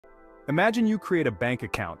Imagine you create a bank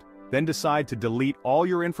account, then decide to delete all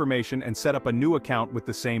your information and set up a new account with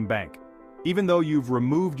the same bank. Even though you've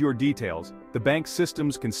removed your details, the bank's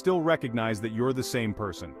systems can still recognize that you're the same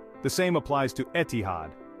person. The same applies to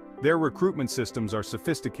Etihad. Their recruitment systems are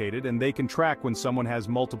sophisticated and they can track when someone has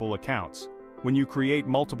multiple accounts. When you create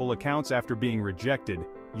multiple accounts after being rejected,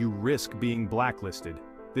 you risk being blacklisted.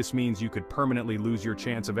 This means you could permanently lose your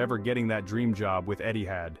chance of ever getting that dream job with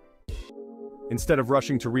Etihad. Instead of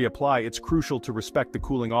rushing to reapply, it's crucial to respect the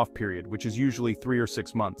cooling off period, which is usually 3 or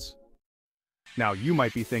 6 months. Now you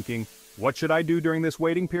might be thinking, what should I do during this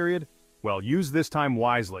waiting period? Well, use this time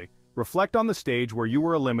wisely. Reflect on the stage where you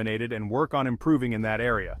were eliminated and work on improving in that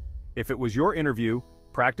area. If it was your interview,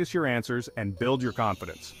 practice your answers and build your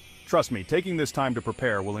confidence. Trust me, taking this time to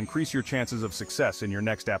prepare will increase your chances of success in your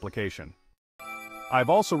next application. I've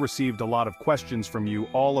also received a lot of questions from you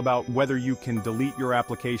all about whether you can delete your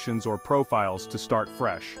applications or profiles to start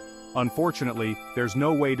fresh. Unfortunately, there's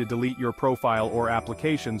no way to delete your profile or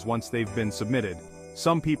applications once they've been submitted.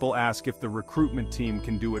 Some people ask if the recruitment team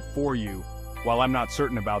can do it for you. While I'm not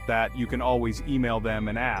certain about that, you can always email them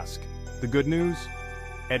and ask. The good news?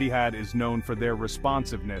 Etihad is known for their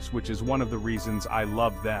responsiveness, which is one of the reasons I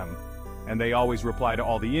love them. And they always reply to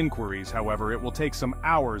all the inquiries. However, it will take some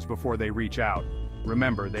hours before they reach out.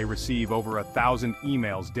 Remember, they receive over 1,000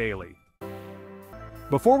 emails daily.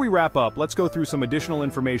 Before we wrap up, let's go through some additional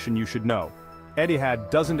information you should know.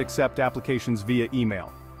 Etihad doesn't accept applications via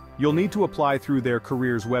email. You'll need to apply through their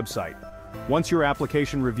careers website. Once your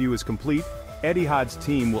application review is complete, Etihad's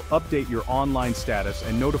team will update your online status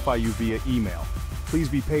and notify you via email. Please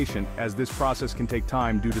be patient, as this process can take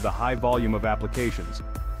time due to the high volume of applications.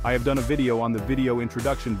 I have done a video on the video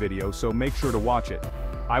introduction video, so make sure to watch it.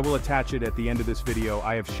 I will attach it at the end of this video.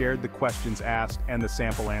 I have shared the questions asked and the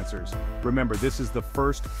sample answers. Remember, this is the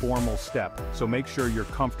first formal step, so make sure you're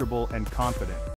comfortable and confident.